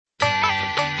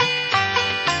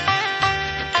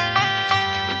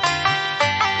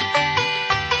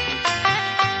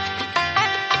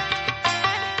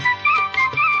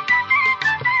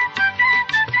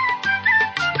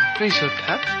आत्मीय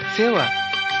श्रोता सेवा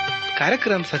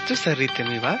कार्यक्रम सच्चो सर्रीते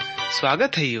मीवा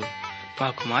स्वागत है यू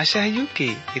माकु आशा है कि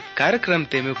कार्यक्रम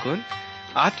तेमुकुन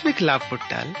आत्मिक लाभ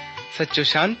पुट्टाल सच्चो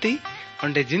शांति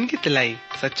उंडे जिंदगी तलाई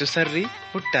सच्चो सर्री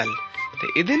पुट्टाल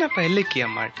ते इदिना पहले की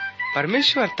अम्मट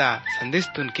परमेश्वर ता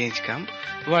संदेश तुन केंच कम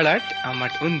वड़ट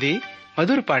अम्मट उंदी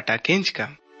मधुर पाटा केंच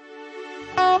कम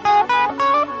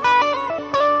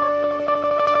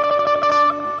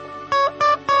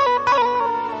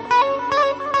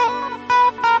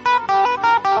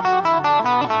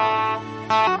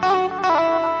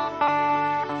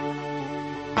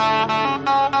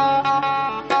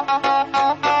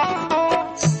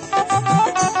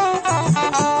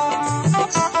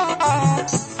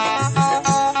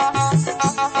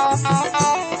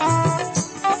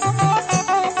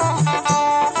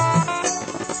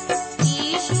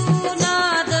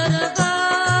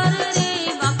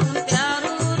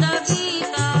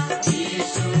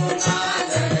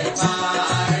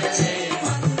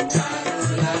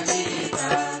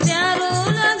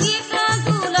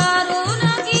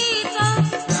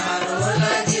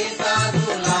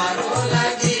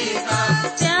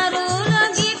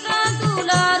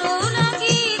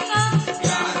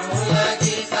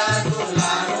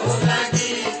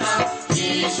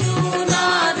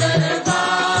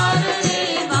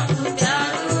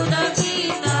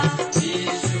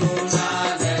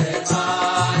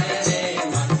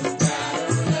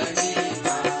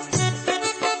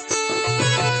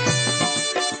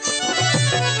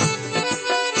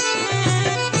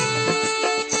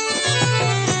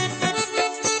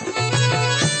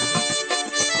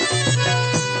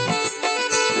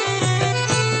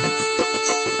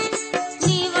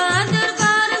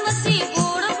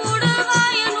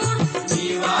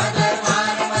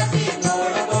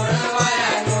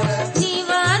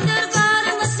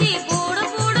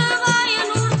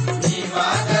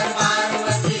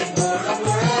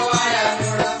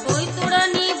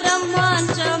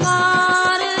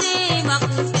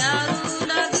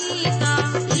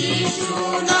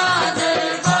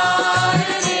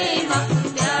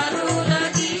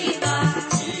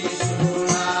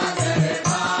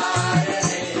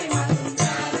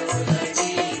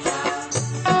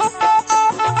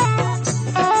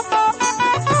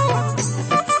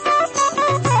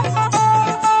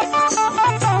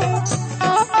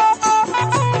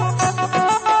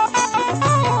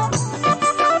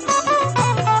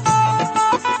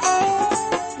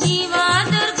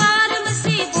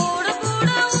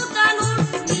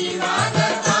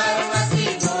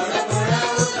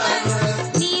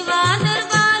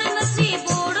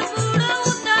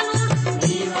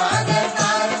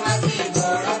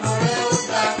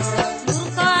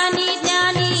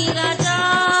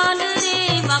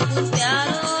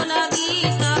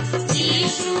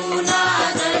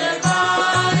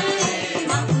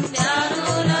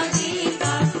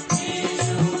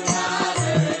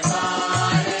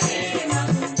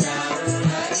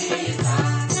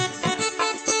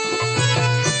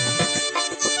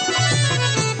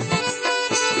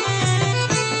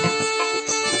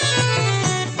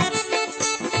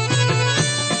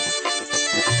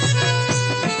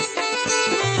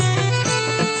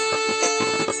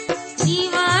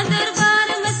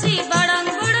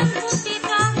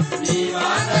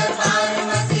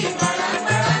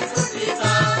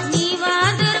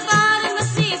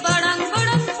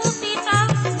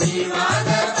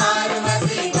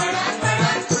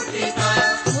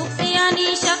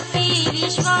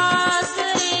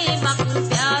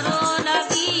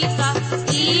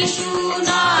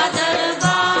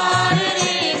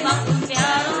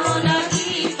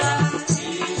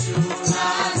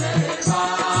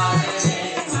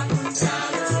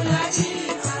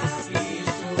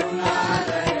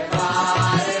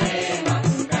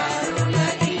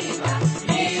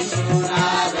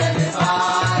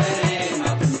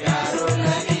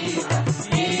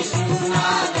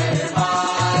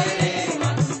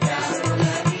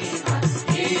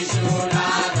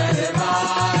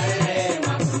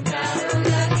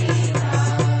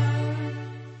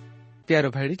प्यारो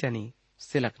भाई जानी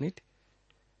सिलकनिट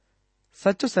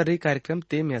सच्चो सर्री कार्यक्रम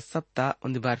ते में सप्ताह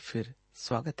उन बार फिर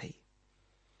स्वागत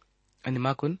है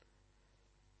माकुन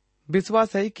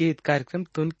विश्वास है कि कार्यक्रम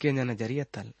तुन के नजरिया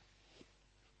तल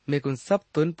मेकुन सब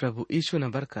तुन प्रभु यीशु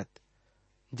न बरकत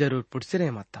जरूर पुटसे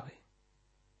रहे माता हुए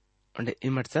उन्हें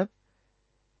इमट सब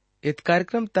इत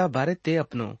कार्यक्रम ता बारे ते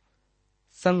अपनो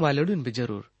संग वालोडुन भी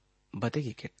जरूर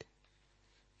बतेगी किट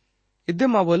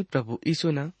इद्दे मावल प्रभु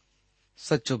यीशु न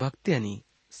सच्चो भक्ति आणि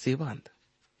सेवा अंद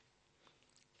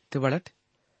ते वळट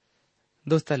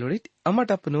दोस्ता लोडीत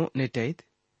अमट अपनो नेटाईत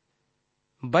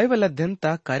बायबल अध्ययन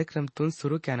ता कार्यक्रम तुन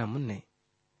सुरू क्याना मुन्ने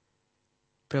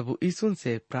प्रभु यीशुन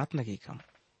से प्रार्थना की कम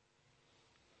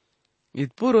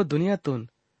इत पूरो दुनियातून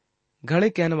घड़े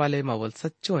कहने वाले मावल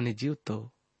सच्चो आणि जीव तो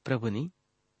प्रभुनी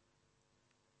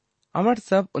अमर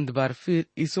सब उन बार फिर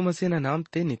यीशु मसीह ना नाम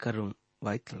ते निकरूं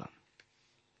वाइतलम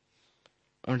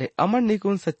उन्हें अमर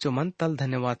निकुन सच्चो मन तल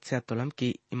धन्यवाद से अतुलम की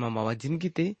इमाम आवा जिंदगी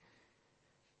ते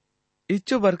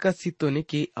इच्चो बरकत सितोनी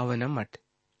की अवन मट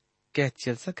कह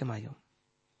चल सके मायो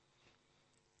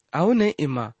आवने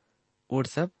इमा ओड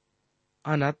सब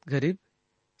अनाथ गरीब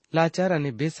लाचार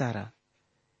आणि बेसारा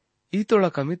ई तोड़ा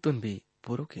कमी तुन भी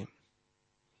पूरो के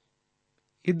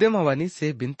इद्दे मावानी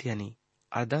से बिनती आणि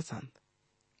अरदासान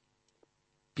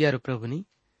प्यारो प्रभुनी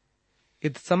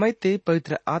इत समय ते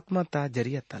पवित्र आत्मा ता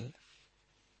जरिया तल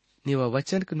ನೀವ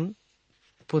ವಚನಕ್ಕನು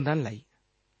ಪುಂದಾನ್ ಲೈ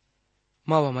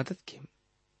ಮಾವ ಮದದ್ के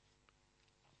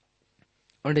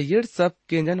और ये सब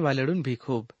केंजन वालेडुन भी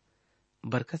खूब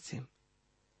बरकत से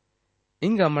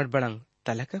इंगा मड बड़ंग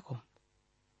तलका को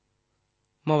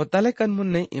माव तलकन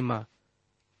मुन्ने इमा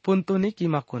पुंतोनी की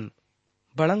माकुन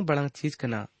बड़ंग बड़ंग चीज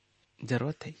कना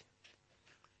जरूरत है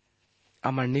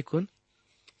अमर निकुन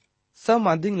सब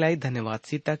मादिंग लाई धन्यवाद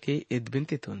सीता के ईद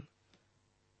बिनती तुन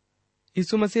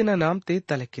यीशु मसीह ना नाम ते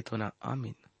तलकित होना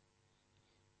आमीन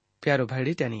प्यारो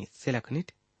भाईडी त्यानी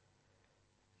सेलखनिट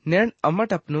नैन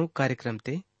अमट अपनो कार्यक्रम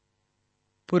ते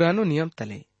पुरानो नियम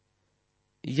तले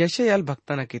यशयाल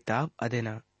भक्ताना किताब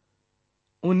अदेना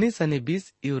 19 અને 20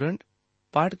 इवरंड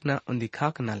पाठना उन्दी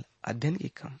खाक नल अध्ययन की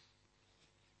कम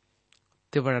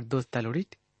ते बड़ा दोस्त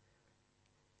तलोड़िट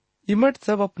इमट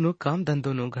सब अपनो काम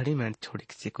धंधो नो घड़ी में छोड़ी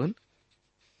सिकुन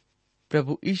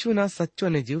प्रभु यीशु ना सच्चो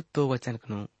ने जीव तो वचन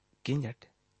कनो किंजट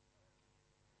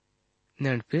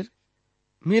नैन फिर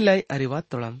मिलाई अरिवात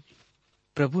तोड़म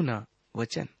प्रभु ना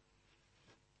वचन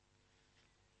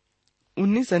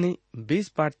 19 અને 20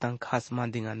 पाठ तंग खास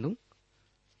मांदिंगानु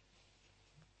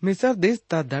मिसर देश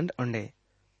ता दंड अंडे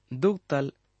दुग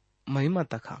तल महिमा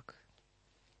तखाक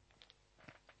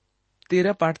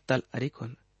 13 पाठ तल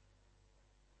अरिकुन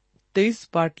 23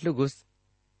 पाठ लुगुस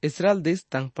इसराइल देश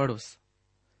तंग पड़ोस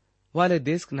वाले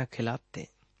देश न खिलाफ थे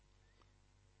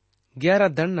 11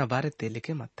 दंड न बारे ते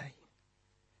लिखे मताई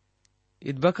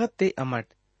इत बखत ते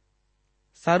अमट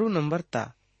सारू नंबर ता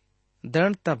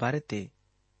दंड ता बारे ते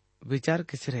विचार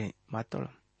किसरे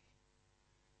मातोड़म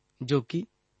जो कि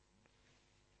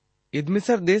ईद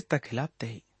मिसर देश ता खिलाफ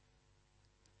थे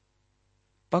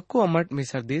पक्को अमट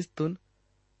मिसर देश तुन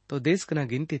तो देश कना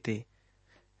गिनती ते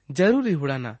जरूरी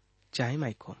हुड़ाना चाहे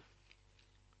माइको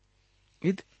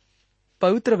ईद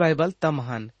पवित्र बाइबल ता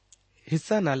महान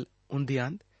हिस्सा नल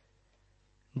उन्दियान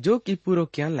जो कि पूरो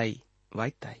क्यान लाई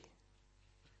वाइताई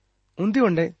उन्दी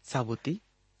उंडे साबुती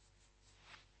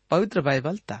पवित्र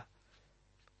बाइबल ता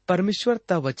परमेश्वर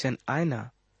ता वचन आयना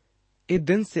ए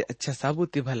दिन से अच्छा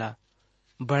साबुती भला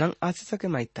बड़ंग आसी सके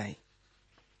माइताई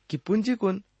कि पुंजी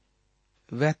कुन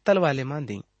वहतल वाले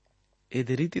मांदी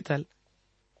एद रीति तल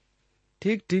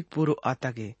ठीक ठीक पूरो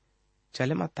आता के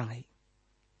चले माता गई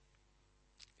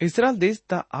इसराइल देश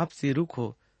ता आपसी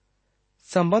रुखो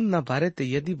संबंध न बारे ते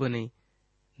यदि बने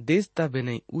देश ता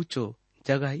बेने ऊंचो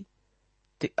जगाई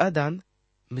ते अदान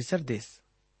मिसर देश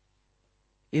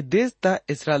ये देश ता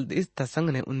इसराइल देश ता संग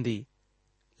ने उन्दी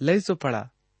लय सो पड़ा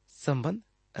संबंध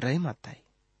रहे माताई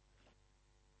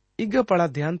इग पड़ा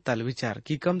ध्यान तल विचार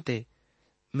की कमते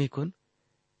मिकुन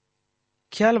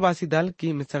ख्याल वासी दल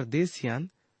की मिसर देश यान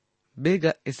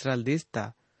बेगा इसराइल देश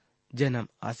ता जन्म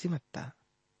आसिमत्ता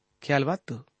ख्याल बात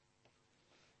तो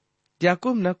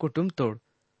याकूब न कुटुंब तोड़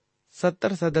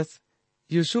 70 सदस्य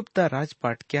यूसुफ ता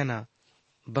राजपाट क्या ना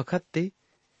बखत ते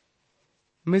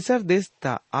मिसर देश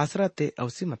ता आसरा ते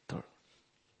अवसी मत तोड़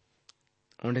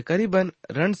उन्हें करीबन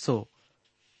 200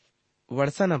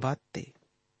 वर्षा न बात ते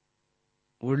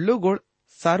उल्लू गोड़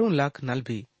सारू लाख नल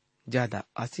भी ज्यादा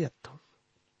आसियत थोड़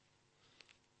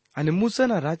अने मूसा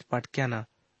ना राजपाट क्या ना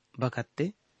बखत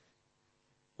ते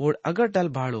वोड़ अगर डल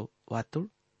भाड़ो वातुड़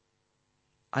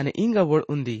अने इंगा वोड़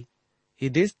उन्दी ये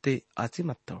देश ते आसी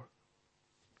मत तोड़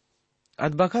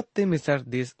अद बखत ते मिसर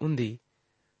देश उन्दी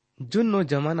जुन्नो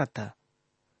जमाना था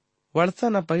वर्षा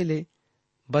न पहले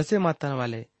बसे माता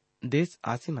वाले देश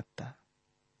आसी मत्ता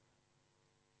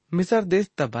मिसर देश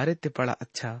ता बारे ते पड़ा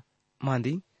अच्छा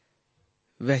मांदी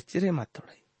वहचरे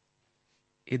मातोड़े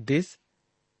ये देश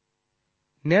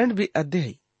नैंड भी अद्धे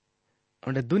है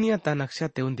और दुनिया ता नक्शा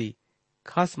ते उन्दी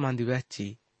खास मांदी वहची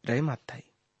रहे माताई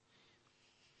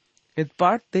इत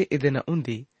पाठ ते इदेना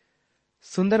उन्दी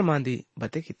सुंदर मांदी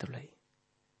बते की तुलाई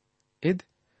इद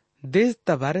देश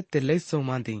ता बारे ते लई सो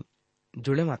मांदी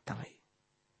जुड़े माता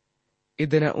गई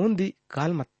इदेना उन्दी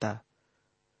काल मत्ता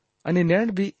अने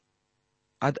नैंड भी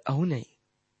अद अहू नहीं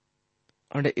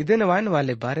और इदेन वाइन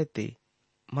वाले बारे ते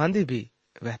मांदी भी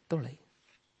वह तोड़े।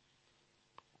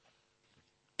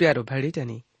 प्यारो भाई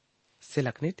जानी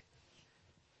सिलकनिट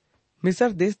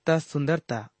मिसर देश ता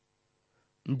सुंदरता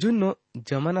जुन्नो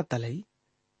जमाना तलई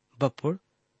बपोड़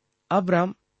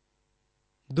अब्राम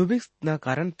दुबिक्स ना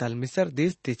कारण तल मिसर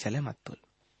देश ते चले मत्तुल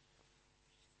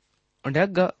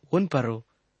उंडग्गा उन परो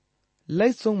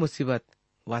लय सोंग मुसीबत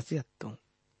वासी अत्तो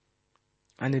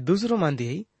आणि दुसरो मांदी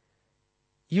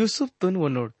यूसुफ तुन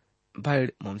वनोड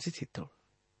भाईड मोमसी थितो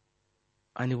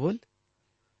आणि बोल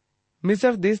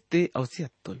मिसर देश ते औसी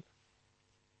अत्तुल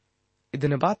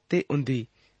इदन बात ते उंदी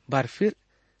बार फिर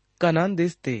कनान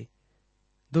देश ते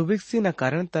दुबिक्सी ना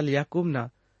कारण तल याकूब ना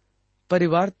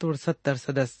परिवार तोड़ 70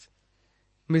 सदस्य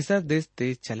मिसर देश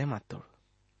ते चले मातोड़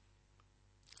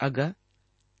अगा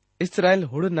इसराइल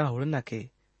हुड़ना के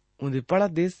उन्दी पड़ा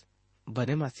देश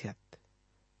बने मासियात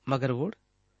मगर वोड़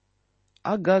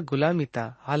अगा गुलामीता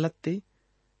हालत ते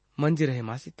मंजी रहे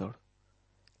मासी तोड़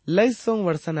लई सोंग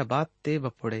वर्षना बात ते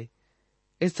बपोड़े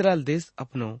इसराइल देश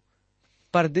अपनो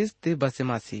परदेश ते बसे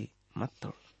मासी मत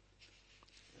तोड़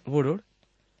वोड़ोड़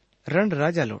रण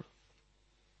राजा लोड़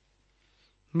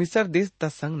मिसर देश ता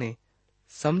संग ने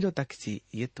समझौता किसी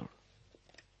ये तोड़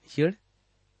येड़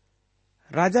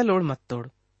राजा लोड़ मत तोड़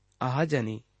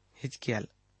आहाजानी हिचकियाल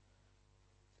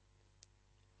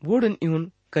वोड़न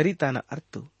इउन करीताना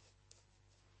अर्थु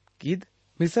कीद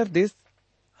मिसर देश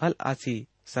हल आसी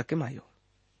सके मायो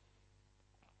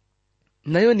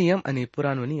नयो नियम अनि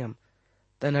पुरानो नियम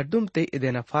तनड्डुम ते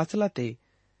इदेना फासला ते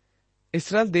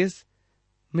इसराइल देश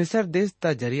मिसर देश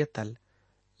ता जरिया तल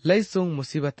लई सोंग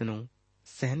मुसीबत नु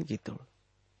सहन की तोड़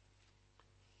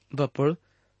बपोड़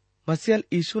मसियल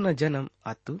ईशु न जन्म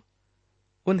आतु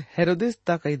उन हेरोदेस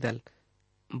ता कई दल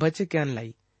बचे क्यान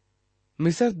लाई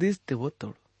मिसर देश ते वो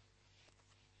तोड़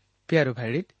प्यारो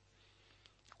भाईडिट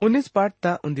 19 पाठ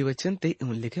ता उन्दी वचन ते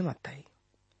उन लिखे माताई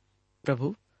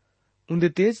प्रभु उन्दी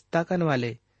तेज ताकन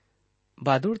वाले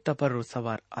बादुड़ तपर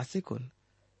सवार आसिकुन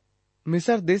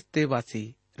मिसर देश ते वासी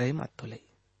रही मातो लई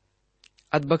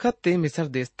अदबखत ते मिसर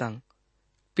देश तंग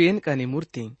पेन कानी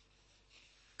मूर्ति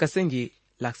कसेंगी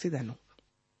लाक्सी दानो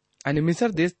आणि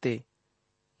मिसर देश ते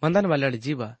मंदन वालड़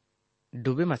जीवा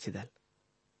डूबे मासीदाल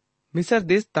मिसर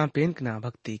देश ता पेन कना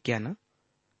भक्ति क्या ना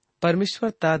परमेश्वर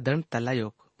ता दंड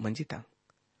तलायोग मंजिता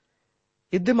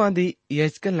इद्दमांदी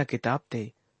यजकल ना किताब ते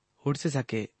हुड़से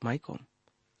सके माइकोम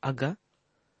अगा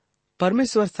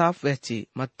परमेश्वर साफ वहची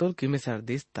मत्तोल की मिसर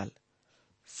देश तल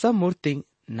सब मूर्ति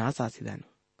नास आसीदानो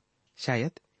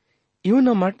शायद यूं न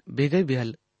मट बेगई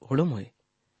बिहल हुड़म हुए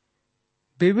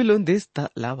बेबीलोन देश ता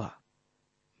लावा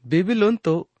बेबीलोन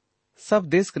तो सब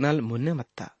देश कनाल मुन्ने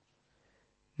मत्ता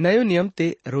नयो नियम ते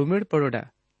रोमेड पड़ोडा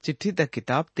चिट्ठी ता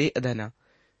किताब ते अदना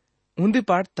उन्दी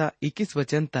पाठ ता 21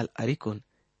 वचन तल अरिकुन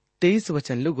 23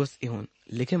 वचन लुगोस इहुन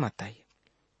लिखे माताई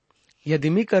यदि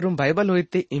मी करूं बाइबल होई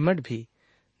ते इमट भी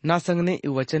ना संगने इ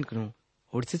वचन कनु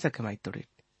हुड़सी सके माई तोड़े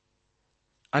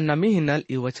अन्ना मी हिन्नल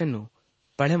इ वचन नु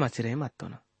पढ़े मासी रहे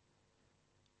मातोना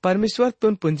परमेश्वर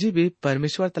तुन पुंजी भी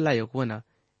परमेश्वर तला योगवना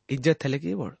इज्जत हले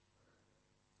की वोड़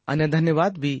अन्य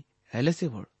धन्यवाद भी हले से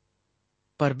वोड़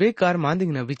पर बेकार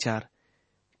मांदिंग न विचार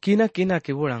कीना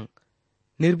के वोड़ंग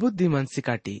निर्बुद्धि मन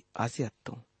सिकाटी आसी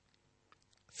हत्तों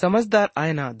समझदार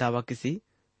आयना दावा किसी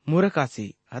मूर्ख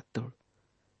आसी हत्तोड़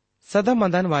सदा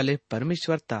मदान वाले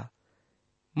परमेश्वरता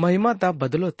महिमाता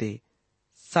बदलोते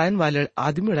सायन वाले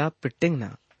आदमीड़ा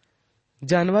पिट्टेंगना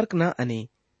जानवर ना अनि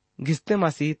घिसते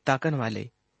मासी ताकन वाले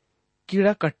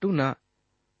कीड़ा कट्टू ना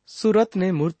सूरत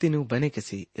ने मूर्ति नु बने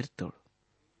किसी इरतोड़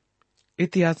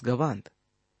इतिहास गवांत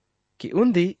कि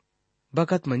उन्दी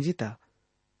बकत मंजिता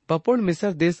बपोड़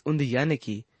मिसर देश उन्दी याने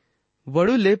की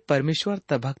वड़ू ले परमेश्वर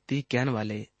ता भक्ति क्यान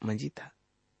वाले मंजिता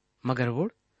मगर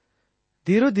वोड़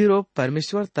धीरो धीरो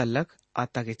परमेश्वर ता लख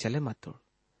आता के चले मातोड़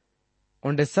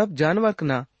उन्डे सब जानवर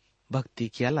ना भक्ति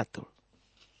किया लातोड़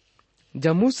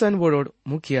जम्मू सन वोड़ोड़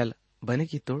मुखियल बने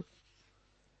की तोड़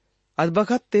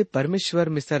अदबखत ते परमेश्वर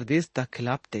मिसर देश ता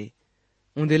खिलाफ ते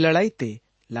उन्दी लड़ाई ते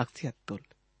लाक्सी हत्तोल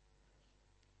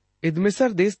इद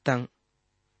मिसर देश तंग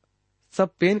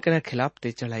सब पेन कना खिलाफ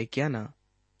ते चढ़ाई क्या ना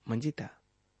मंजिता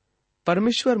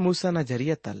परमेश्वर मूसा ना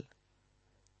जरिया तल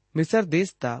मिसर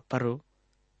देश ता परो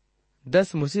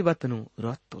 10 मुसीबत नु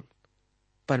रोतोल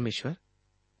परमेश्वर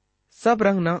सब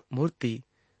रंग ना मूर्ति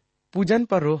पूजन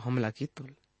पर रो हमला की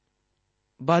तुल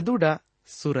बादुडा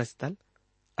सूरज तल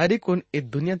अरिकुन इ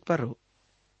दुनिया पर रो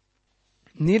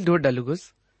नील डो डलुगुस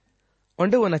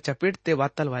ओंडे वना चपेट ते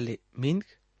वातल वाले मीन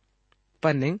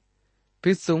पन्नेंग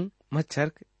पिसुंग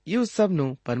मच्छर यू सब नु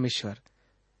परमेश्वर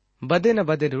बदे न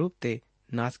बदे रूप ते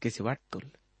नास के सिवाट तुल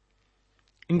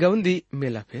इंगा उन्दी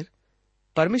मेला फिर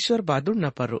परमेश्वर बादुड़ न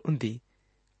पर रो उन्दी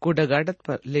को डगाडत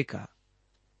पर लेका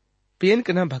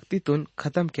पेनकना भक्तीतून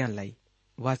खतम क्यान लाई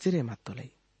वासिरे मातो लाई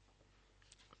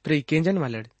प्री केंजन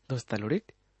वालड दोस्ता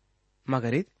लुडीत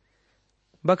मगरीत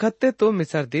बखत्ते तो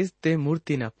मिसर देश ते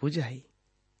मूर्ति ना पूजा ही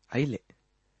आईले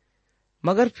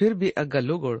मगर फिर भी अग्गा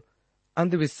लोगोड़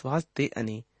अंधविश्वास ते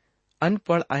अनि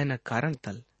अनपढ़ आयना कारण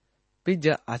तल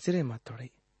पिज्जा आसिरे मातोड़े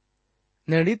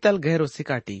नेड़ी तल गहरो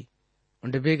सिकाटी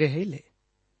उंडे बेगे हेले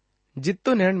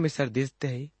जित्तो नेण मिसर देश ते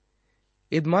है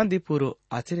इद मांदी पूरो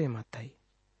आसिरे माताई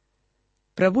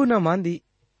प्रभु न मांदी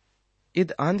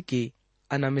इद आंद की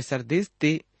अना मिसर देश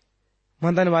ते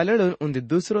मंदन वाले उन्दी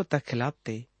दूसरों तक खिलाफ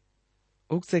ते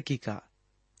उगसे की का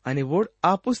अनि वोड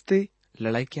आपुस ते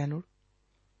लड़ाई क्या नोड़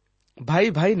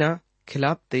भाई भाई ना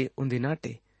खिलाफ ते उन्दी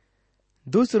नाटे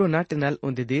दूसरो नाटे नल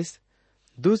उन्दी देश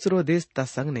दूसरो देश ता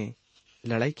संग ने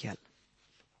लड़ाई कियाल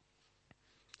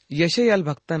यशयाल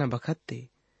भक्ता न बखत्ते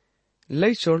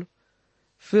लई छोड़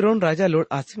फिरौन राजा लोड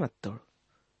आसी मत तोड़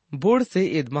बोर्ड से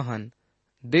ईद महान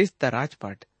देश ता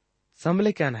राजपाट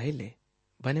संभले क्या नहीं ले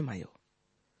बने मायो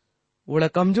वोड़ा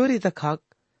कमजोरी तक खाक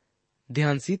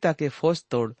ध्यान सीता के फौज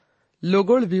तोड़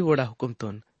लोगोड़ भी वोड़ा हुकुम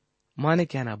तोन माने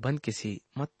क्या ना बंद किसी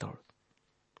मत तोड़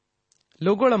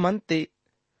लोगोड़ मन ते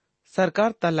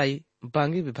सरकार तलाई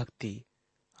बांगी विभक्ति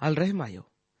हल रहे मायो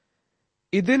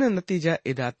इदिन नतीजा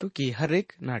इदातु की हर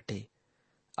एक नाटे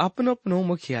अपनो अपनो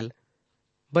मुखियाल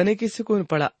बने किसी को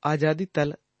पड़ा आजादी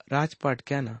तल राजपाट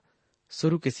क्या ना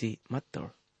शुरू किसी मत तोड़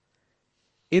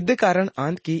इद कारण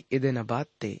आंद की इदे न बात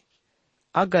ते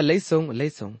आगा लई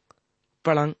सोंग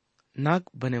पड़ंग नाग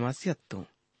बने मासियत्तों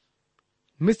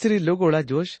मिस्री लोगोड़ा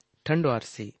जोश ठंडो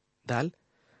आरसी दाल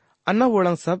अन्ना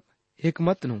वोड़ंग सब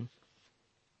हिकमत नु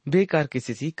बेकार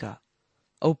किसी सी का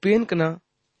औ पेन कना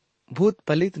भूत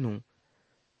पलित नु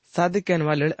सादे कैन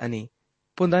वालेड अनि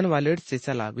पुंदन वालेड से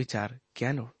चला विचार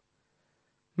क्या नो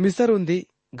मिसर उन्दी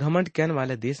घमंड कैन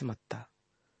वाले देश मत्ता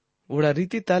उड़ा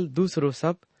रीति तल दूसरो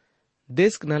सब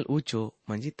देश नल ऊंचो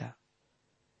मंजिता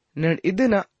नड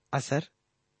इदना असर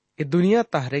इ दुनिया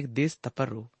ताहरेक देश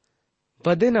तपर्रो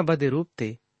बदे न बदे रूप ते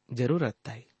जरूरत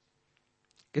ताई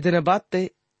इतने बात ते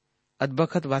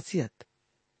अदबखत वासियत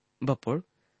बपोड़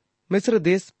मिस्र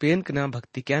देश पेन कना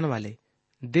भक्ति कैन वाले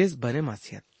देश बने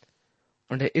मासियत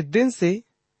उन्हें इस दिन से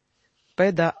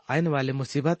पैदा आयन वाले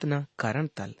मुसीबत न कारण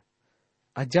तल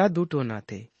आजाद उठो ना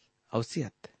थे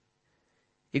औसियत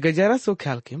इगजरा सो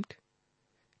ख्याल किम्ट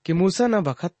कि मूसा न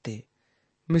बखत्ते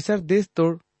मिस्र देश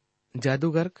तोड़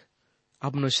जादूगर्क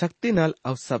अपनो शक्ति नल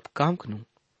अब सब काम कनु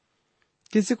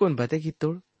किसी को बते की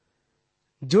तोड़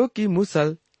जो कि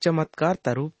मुसल चमत्कार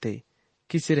तरूप थे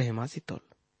किसी रहमासी तोल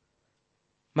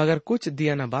मगर कुछ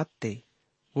दिया न बात ते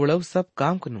उड़व सब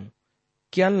काम कनु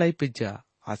क्यान लाई पिज्जा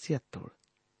आसियत तोड़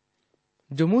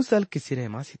जो मुसल किसी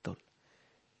रहमासी तोल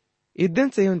इदन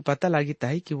से उन पता लागी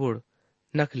ताई कि वोड़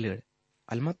नख लेड़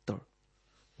अलमत तोड़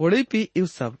वोड़ी पी इव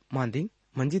सब मांदिंग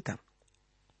मंजिता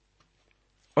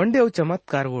अंडे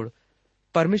चमत्कार वोड़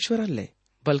परमेश्वर ले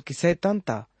बल्कि शैतान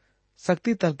ता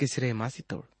शक्ति तल किसरे मासी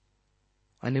तोड़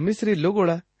अनि मिस्री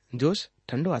लोगोड़ा जोश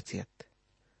ठंडो आसियत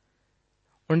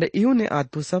उंडे इहू ने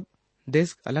आतु सब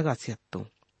देश अलग आसियत तो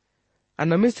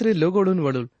अन मिस्री लोगोड़ुन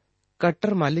वडुल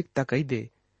कट्टर मालिक ता कही दे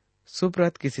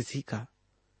सुप्रत किसी सीखा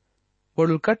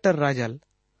वडुल कट्टर राजल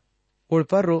उड़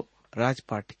पर रो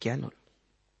राजपाट क्यानोल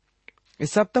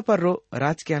इस सप्ताह पर रो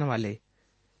राज क्यान वाले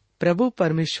प्रभु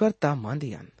परमेश्वर ता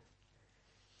मांदियान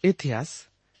इतिहास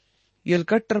यल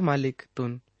कट्टर मालिक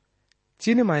तुन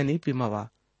चीन मायनी पिमावा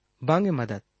बांगे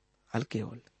मदद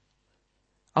अलकेवल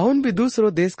अहुन भी दूसरो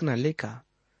देश न लेका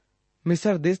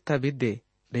मिसर देश था बिदे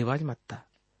रिवाज मत्ता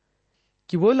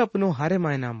कि बोल अपनो हारे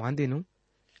मायना मांदिनु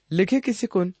लिखे किसी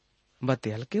कुन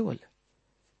बते अलकेवल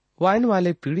वाइन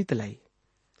वाले पीड़ी तलाई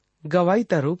गवाई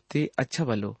ता रूप थे अच्छा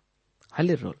बलो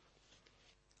हले रोल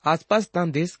आसपास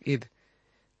तान देश ईद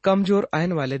कमजोर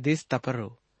आयन वाले देश तपरो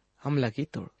हमला की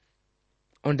तोड़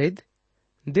उंडेद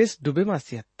देश डूबे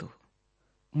मासियत तो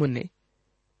मुन्ने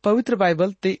पवित्र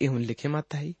बाइबल ते इहुन लिखे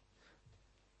माता ही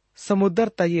समुद्र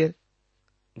तैयर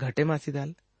घटे मासी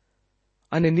दाल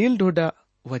अने नील ढोडा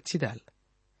वच्ची दाल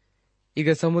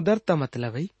इग समुद्र ता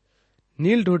मतलब है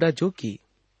नील ढोडा जो की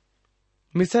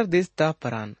मिसर देश ता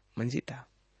परान मंजीता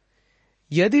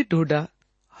यदि ढोडा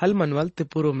हल मनवल ते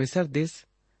पूरो मिसर देश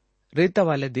रेता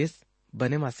वाले देश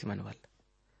बने मासी मनवल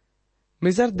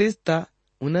मिसर देश ता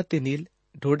उन्नति नील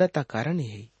ढोडा ता कारण ही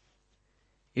है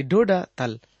ये ढोडा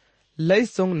तल लई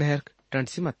सोंग नहर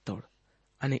टंडसी मत तोड़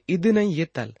अने इद नहीं ये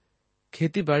तल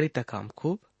खेती बाड़ी ता काम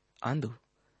खूब आंदू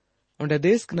उंडा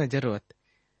देश न जरूरत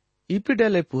इपी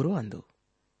डले पूरो आंदू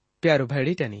प्यारो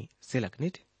भैडी टनी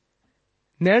सिलकनिट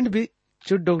नैंड भी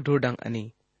चुड्डोग ढोडंग अनि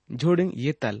झोडिंग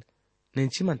ये तल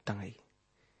निंची मंतंगाई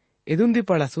इदुंदी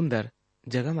पड़ा सुंदर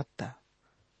जगह मत्ता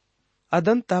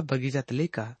अदंता बगीचात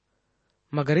लेका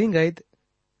मगर इंगैद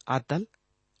आतल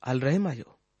अल रहे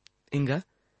मायो इंगा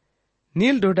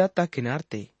नील डोडा ता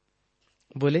किनारते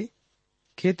बोले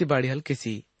खेती बाड़ी हल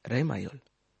किसी रहे मायोल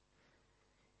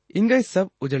इंगा सब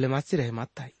उजळे मासी रहे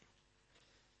माताई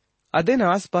अदेन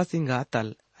आसपास इंगा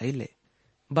आतल ऐले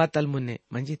बातल मुन्ने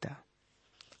मंजिता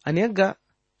आणि अग्गा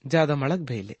ज्यादा मळक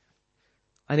भेले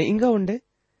आणि इंगा उंडे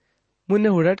मुन्ने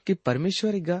हुडट की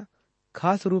परमेश्वर इग्गा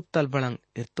खास रूप तल बळंग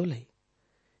इर्तोलई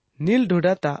नील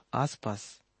ढूढ़ाता आसपास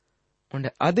उंडे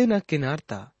अदेन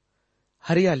किनारता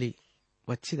हरियाली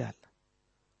वच्चिदाल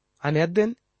आणि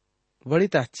अदेन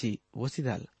वळिताची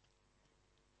वसिदाल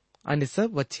आणि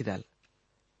सब वच्चिदाल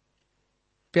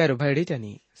प्यारो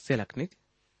भाईडीच्यानी सेलकनीत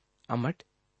अमट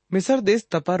मिसर देश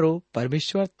तपारो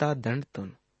परमेश्वर ता दंड तुन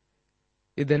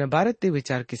इदन भारत ते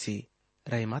विचार किसी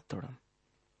रहमत तोड़म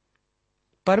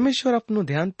परमेश्वर अपनो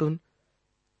ध्यान तुन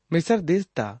मिसर देश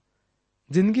ता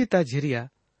जिंदगी ता झिरिया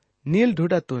नील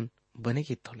ढूढ़ा तुन बने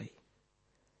की थोलई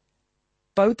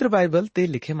पवित्र बाइबल ते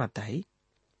लिखे माता है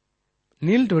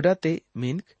नील ढूढ़ा ते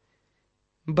मीनक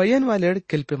बयन वालेड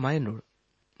किल्पे माय नोड़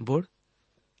बोड़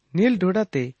नील ढूढ़ा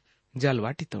ते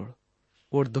जालवाटी तोड़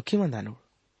ओड़ दुखी मंदा नोड़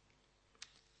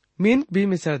मीनक भी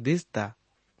मिसर देश ता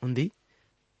उंदी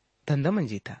धंधा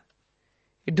मंजीता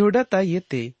ढूढ़ा ता ये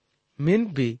ते मीनक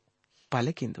भी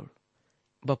पाले किंदोड़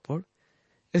बपोड़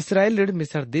इस्राएल लिड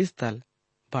मिसर देश ताल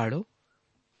बाड़ो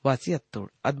वासी अत्तोड़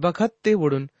अदबखत ते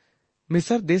वुडुन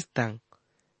मिसर देश तांग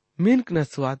मीनक न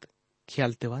स्वाद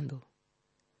ख्यालते वांदो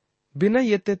बिना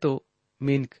येते तो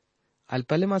मीनक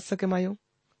अल्पले मासके मायो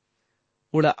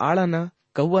उड़ा आळाना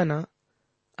कव्वाना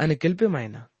आणि किल्पे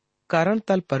मायना कारण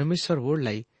ताल परमेश्वर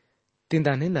वोडलाई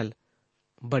तिंदाने नल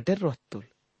बटेर रोहतुल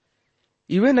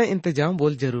इवे न इंतजाम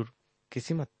बोल जरूर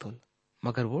किसी मत तोल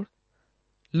मगर वोड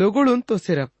लोगोड़ुन तो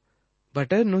सिर्फ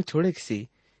बटेर नु छोड़े किसी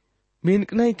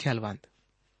मीनक नहीं ख्यालवांद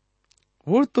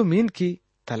वोड तो मीन की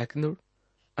तलकनोड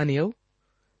आणि यव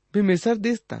भी मिसर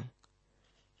देश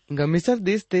तांग ग मिसर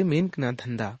देश ते मीनक ना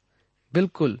धंधा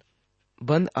बिल्कुल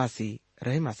बंद आसी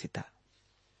रहे मासीता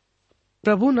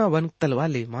प्रभु ना वन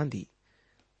तलवाले मांदी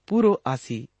पूरो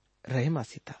आसी रहे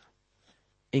मासीता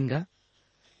इंगा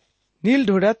नील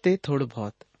ढोड़ा ते थोड़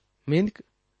बहुत मीनक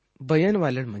बयन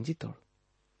वालड़ मंजी तोड़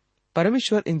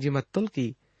परमेश्वर इंजी मत्तोल की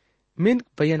मीनक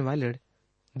बयन वालड़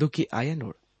दुखी आया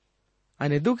नोड़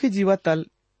आणि दुखी जीवा तल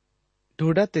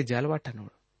ढूढ़ा ते जालवाटा नोड़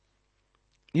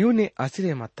यूं ने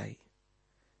आश्रय माताई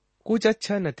कुछ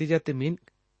अच्छा नतीजा ते मीन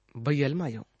बयल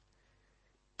मायो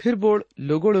फिर बोल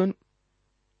लोगोड़ुन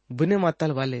बुने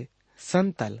मातल वाले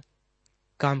संतल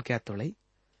काम क्या तोड़ई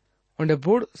उन्हें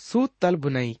बोड़ सूत तल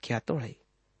बुनाई क्या तोड़ई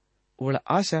ओला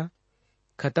आशा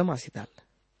खत्म आसीदाल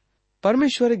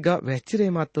परमेश्वर गा वहचिरे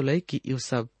मातोलई की यू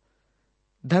सब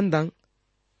धंदंग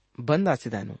बंद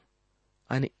आसीदानो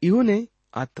आणि इहुने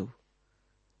आतो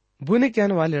बुने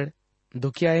क्यान वालेड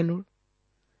दुखी आये नोड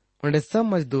उन्हें सब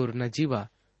मजदूर न जीवा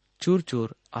चूर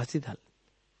चूर आसीदाल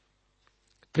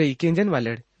प्रेई केंजन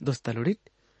वालेड दोस्तालुडित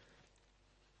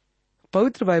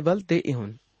पवित्र बाइबल ते इहुन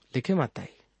लिखे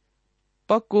माताई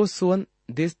पक्को सुवन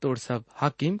देश तोड़ सब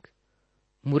हाकिम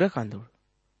मूरख आंदोड़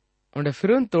उन्हें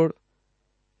फिरन तोड़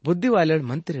बुद्धि वालेड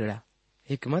मंत्रीड़ा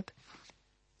हिकमत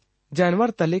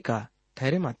जानवर तले का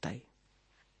ठहरे माताई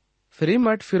फिरी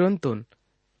मट फिरोन तुन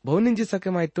बहुनिंजी सके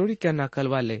माई तोड़ी क्या नाकल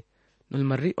वाले नुल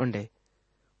मर्री ओंडे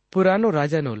पुरानो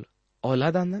राजा नुल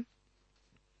औलाद आंदन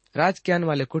राज क्यान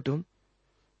वाले कुटुंब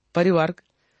परिवार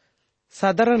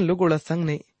साधारण लोगोड़ा संग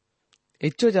ने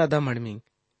इच्छो ज्यादा मणमिंग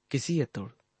किसी ये तोड़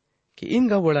कि इन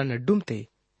गवोड़ा न डूमते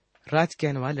राज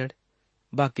क्यान वालड़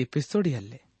बाकी पिस्तोड़ी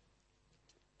हल्ले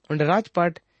उन्हें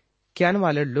राजपाट क्यान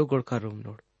वालड़ लोगोड़ का रूम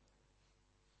नोड़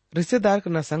रिश्तेदार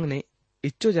का न संग ने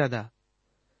इच्छो ज्यादा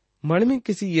मणमी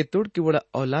किसी ये तोड़ की बड़ा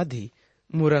औलाद ही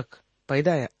मूर्ख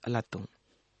पैदा अलातू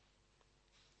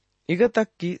इग तक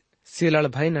की सीलाड़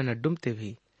भाई न डूमते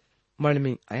भी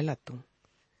मणमी आयलातू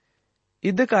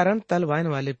इद कारण तल वायन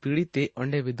वाले पीढ़ी ते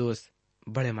ओंडे भी दोस्त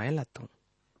बड़े माय लातू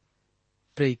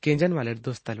प्रेई केंजन वाले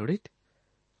दोस्ता लुड़ित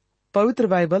पवित्र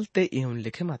बाइबल ते इहुन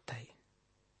लिखे माताई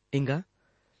इंगा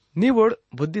नीवोड़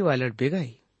बुद्धि वाले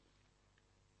बेगाई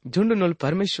झुंड नुल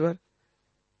परमेश्वर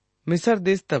मिसर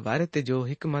देश तबारे ते जो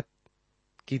हिकमत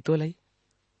की तो लाई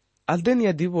अल्देन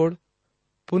या दिवोड़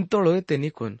पुंतोड़ोए ते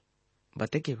निकुन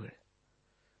बते के वेड़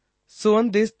सुवन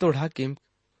देश तोड़ हाकिम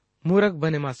मूरख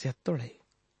बने मासे हत्तोड़े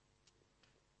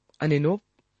अनिनो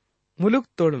मुलुक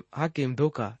तोड़ हाकिम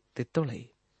धोखा ते तोड़े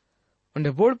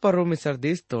उन्हें बोड़ पर मिसर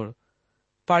देश तोड़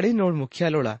पाड़ी नोड़ मुखिया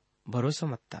लोड़ा भरोसा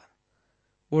मत्ता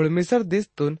ओड़ मिसर देश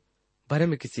तुन भरे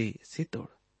में किसी सी तोड़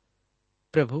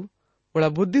प्रभु ओड़ा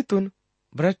बुद्धि तुन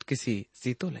भ्रष्ट किसी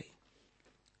सी तो लाई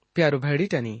प्यारो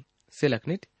भैडीटनी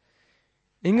सिलकनिट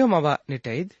इंगम अवा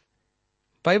निटैद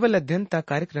बाइबल अध्ययन ता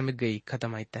कार्यक्रम गई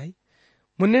खत्म आईताई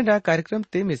मुन्ने डा कार्यक्रम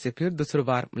ते में से फिर दूसरो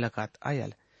बार मुलाकात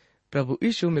आयल। प्रभु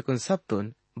यीशु में कुन सब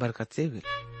तुन बरकत से हुई।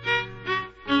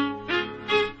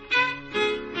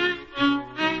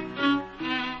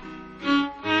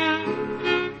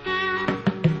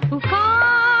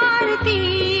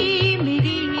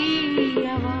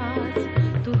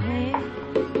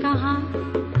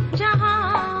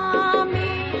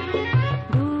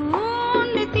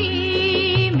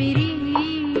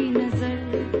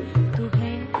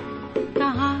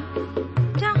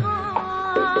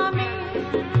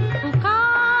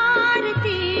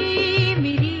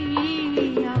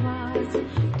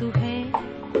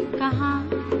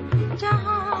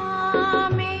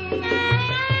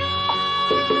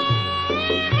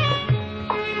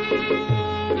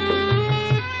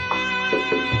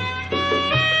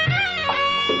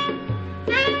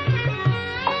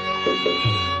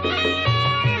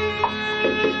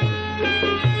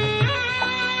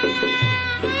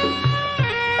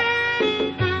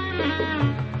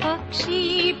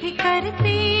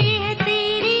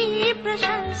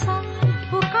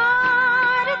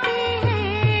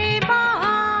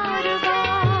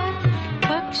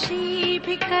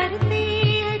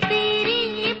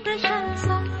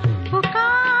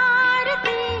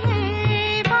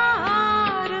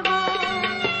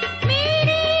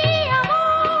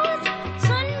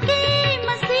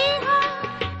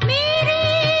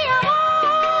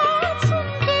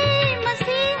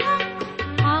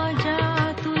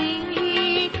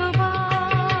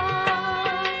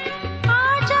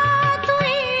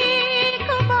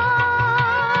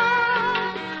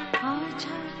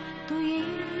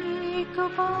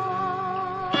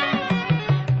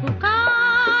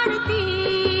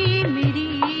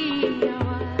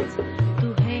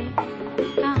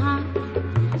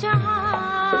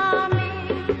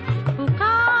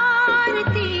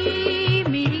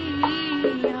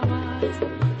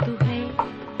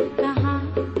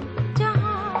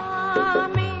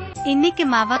 इन्हीं के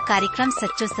मावा कार्यक्रम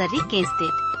सच्चो सर्री केंद्र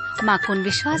माकुन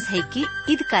विश्वास है कि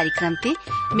ईद कार्यक्रम ते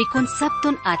मिकुन सब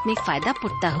तुन आत्मिक फायदा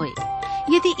पुटता होए।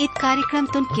 यदि ईद कार्यक्रम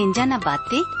तुन केंजा न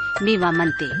बाते मीवा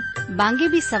मनते बांगे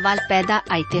भी सवाल पैदा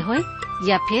आते होए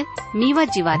या फिर मीवा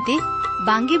जीवाते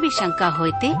बांगे भी शंका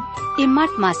होते इम्मत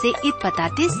माँ से ईद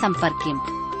पताते संपर्क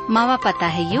मावा पता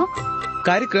है यो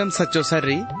कार्यक्रम सच्चो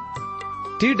सर्री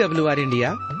TWR India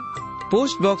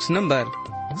post box number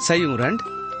सयूरंड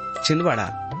छिंदवाड़ा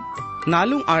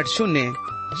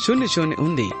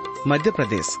 4800 मध्य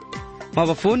प्रदेश।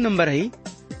 मावा फोन नंबर है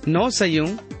 9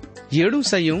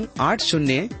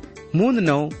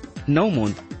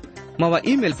 मावा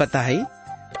ईमेल पता है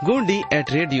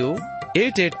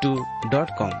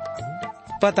gondi@radio882.com।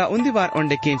 पता उन्दी बार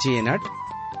ओंडे केंची नट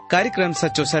कार्यक्रम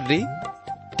सच्चो सर्री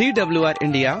TWR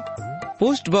India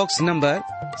post box number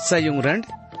सयूरंड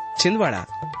छिंदवाड़ा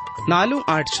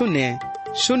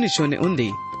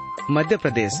 4800 मध्य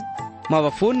प्रदेश। मावा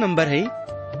फोन नंबर है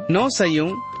 9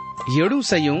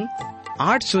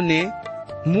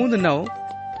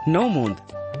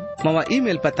 मावा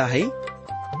ईमेल पता है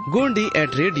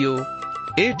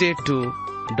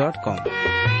gondi@radio882.com।